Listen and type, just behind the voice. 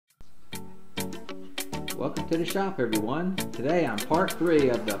Welcome to the shop, everyone. Today on part 3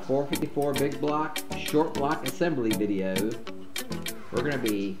 of the 454 big block short block assembly video. We're going to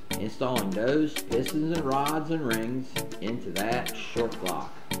be installing those pistons and rods and rings into that short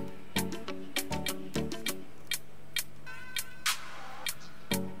block.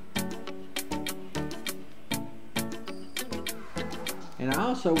 And I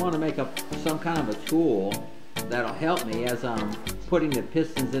also want to make some kind of a tool that'll help me as I'm putting the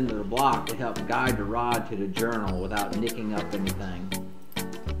pistons into the block to help guide the rod to the journal without nicking up anything.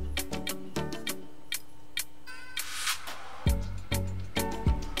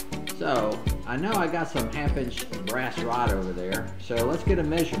 So I know I got some 1/2-inch brass rod over there, so let's get a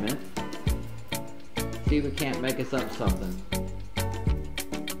measurement, see if we can't make us up something.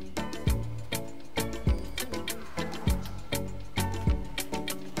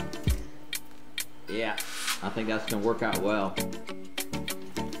 Yeah, I think that's going to work out well.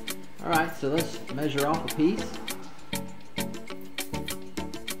 Alright, so let's measure off a piece.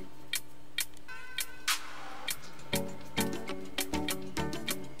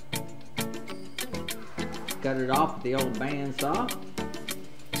 Cut it off with the old bandsaw.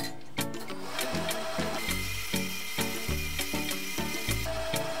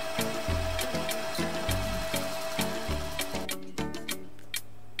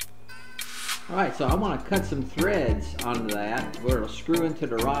 Alright, so I want to cut some threads onto that where it'll screw into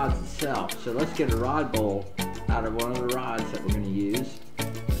the rods itself. So let's get a rod bolt out of one of the rods that we're going to use.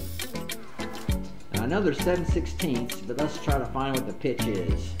 Now I know they're 7/16, but let's try to find what the pitch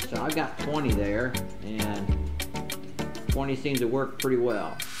is. So I've got 20 there, and 20 seems to work pretty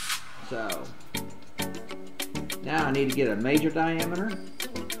well. So now I need to get a major diameter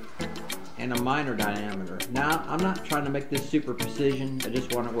and a minor diameter. Now, I'm not trying to make this super precision. I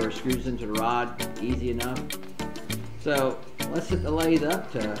just want it where it screws into the rod easy enough. So let's set the lathe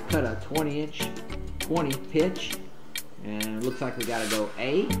up to cut a 20 pitch. And it looks like we gotta go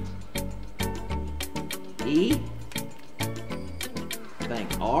A, E, I think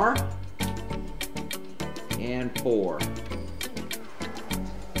R, and 4.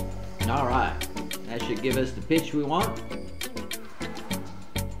 All right, that should give us the pitch we want.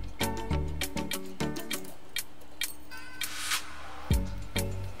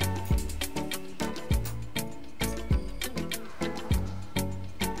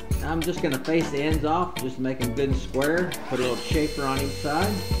 I'm just going to face the ends off, just make them good and square. Put a little shaper on each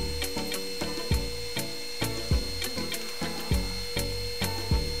side.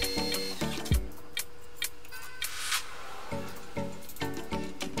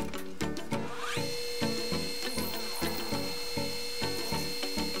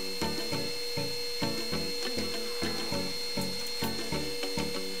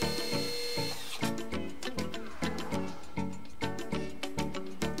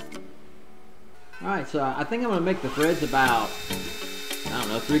 Alright, so I think I'm going to make the threads about, I don't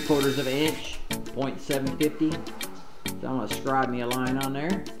know, 3/4 of an inch, 0.750. So I'm going to scribe me a line on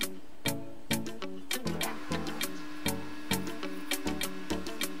there.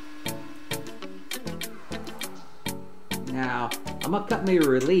 Now, I'm going to cut me a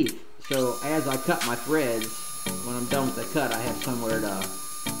relief, so as I cut my threads, when I'm done with the cut, I have somewhere to,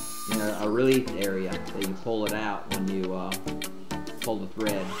 you know, a relief area that you pull it out when you pull the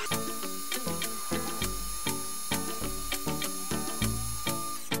thread.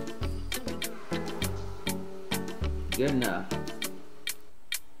 Good enough.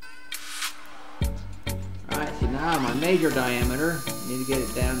 Alright, so now my major diameter, I need to get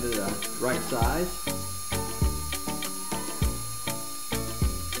it down to the right size.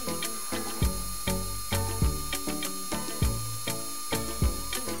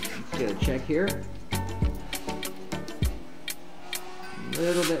 Let's get a check here. A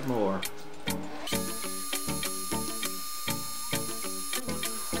little bit more.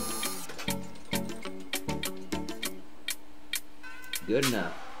 Good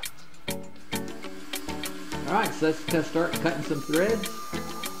enough. Alright, so let's start cutting some threads.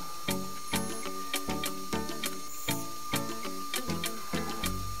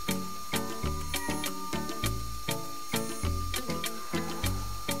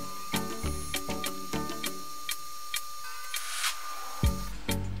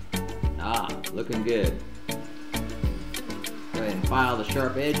 Looking good. Go ahead and file the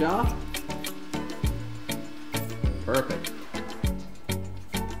sharp edge off. Perfect.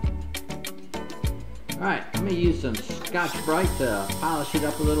 Alright, I'm going to use some Scotch-Brite to polish it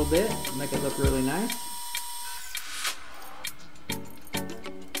up a little bit, make it look really nice.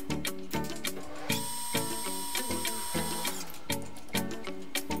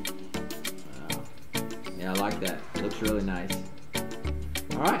 Yeah, I like that. Looks really nice.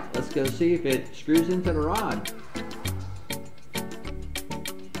 Alright, Alright, let's go see if it screws into the rod.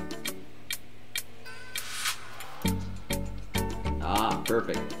 Ah,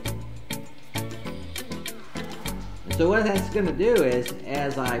 perfect. And so what that's going to do is,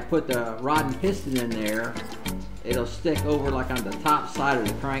 as I put the rod and piston in there, it'll stick over like on the top side of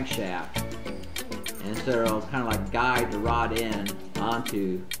the crankshaft. And so it'll kind of like guide the rod in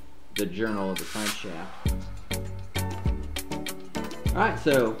onto the journal of the crankshaft. Alright,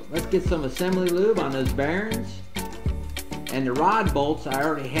 so let's get some assembly lube on those bearings. And the rod bolts, I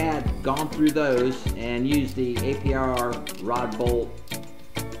already had gone through those and used the APR rod bolt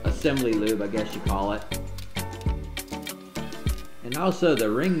assembly lube, I guess you call it. And also the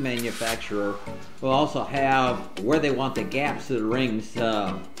ring manufacturer will also have where they want the gaps of the rings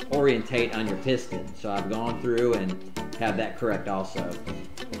to orientate on your piston. So I've gone through and have that correct also.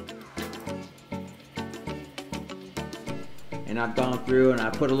 And I've gone through and I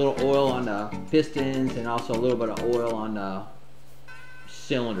put a little oil on the pistons and also a little bit of oil on the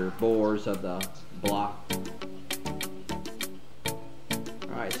cylinder bores of the block.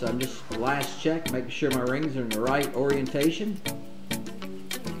 Alright, so I'm just last check, making sure my rings are in the right orientation.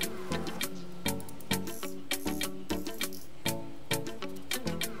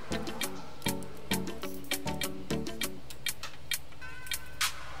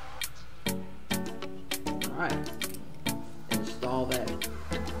 Alright. Install that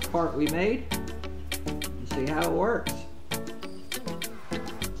part we made and see how it works.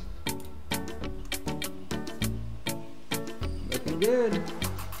 Looking good.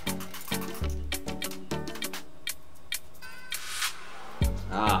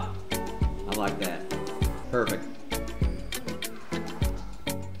 Ah, I like that. Perfect.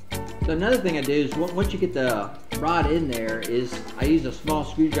 So another thing I do is once you get the rod in there is I use a small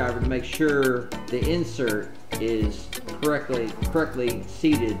screwdriver to make sure the insert is correctly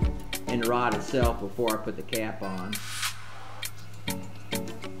seated in the rod itself before I put the cap on.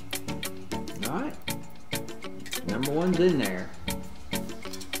 Alright, number one's in there.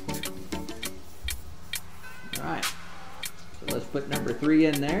 Alright, so let's put number 3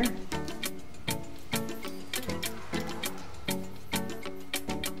 in there.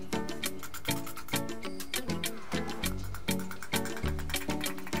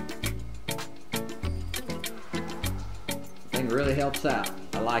 Really helps out.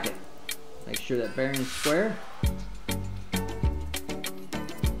 I like it. Make sure that bearing is square.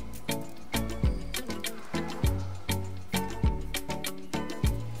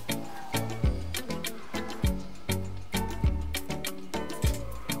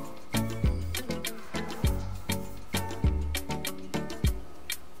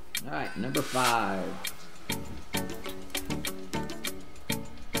 All right, number 5.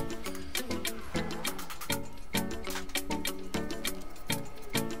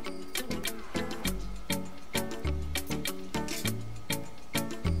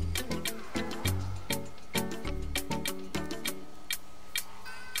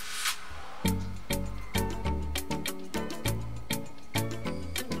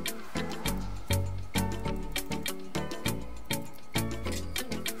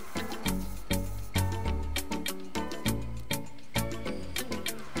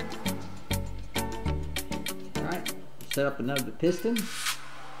 Set up another piston,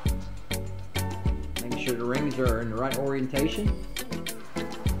 making sure the rings are in the right orientation.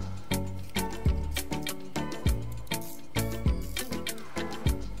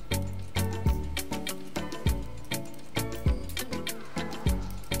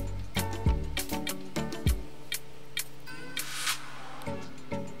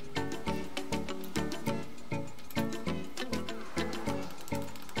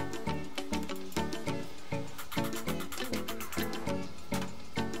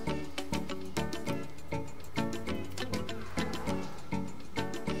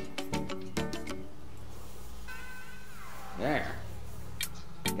 There.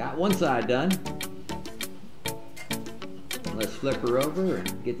 Got one side done. Let's flip her over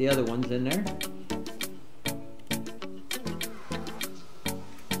and get the other ones in there.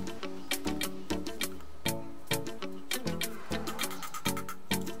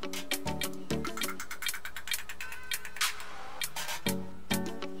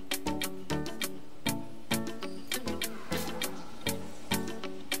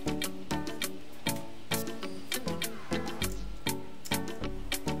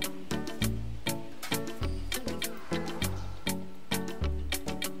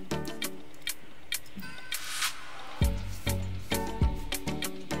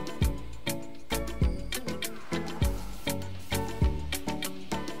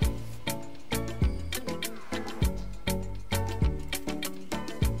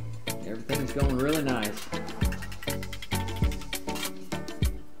 It's going really nice.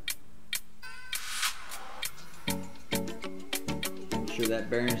 Make sure that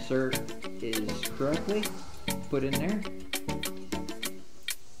bearing insert is correctly put in there.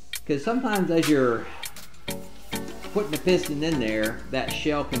 Because sometimes as you're putting the piston in there, that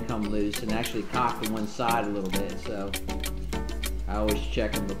shell can come loose and actually cock to one side a little bit. So I always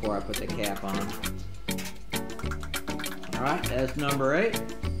check them before I put the cap on. Alright, that's number 8.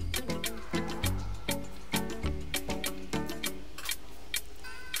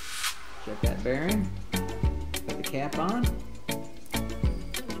 Check that bearing. Put the cap on.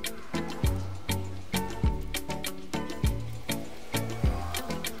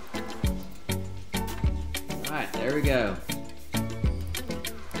 Alright, there we go.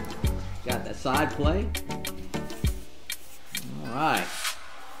 Got that side plate. Alright.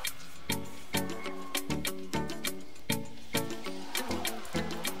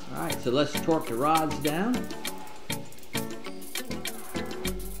 Alright, so let's torque the rods down.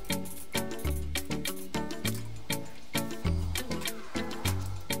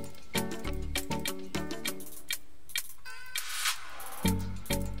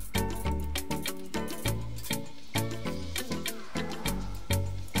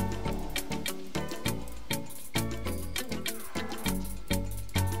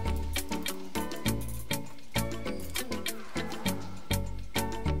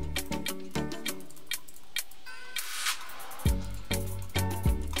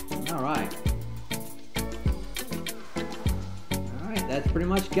 Alright, that's pretty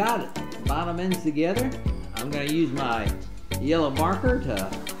much got it. Bottom ends together. I'm going to use my yellow marker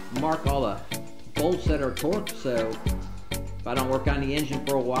to mark all the bolts that are torqued, so if I don't work on the engine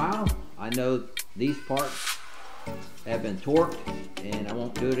for a while, I know these parts have been torqued and I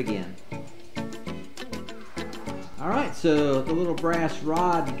won't do it again. Alright, so the little brass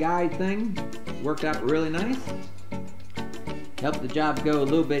rod guide thing worked out really nice. Helped the job go a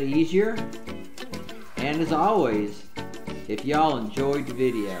little bit easier. And as always, if y'all enjoyed the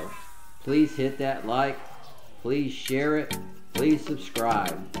video, please hit that like, please share it, please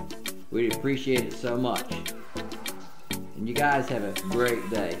subscribe. We'd appreciate it so much. And you guys have a great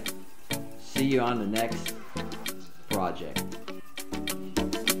day. See you on the next project.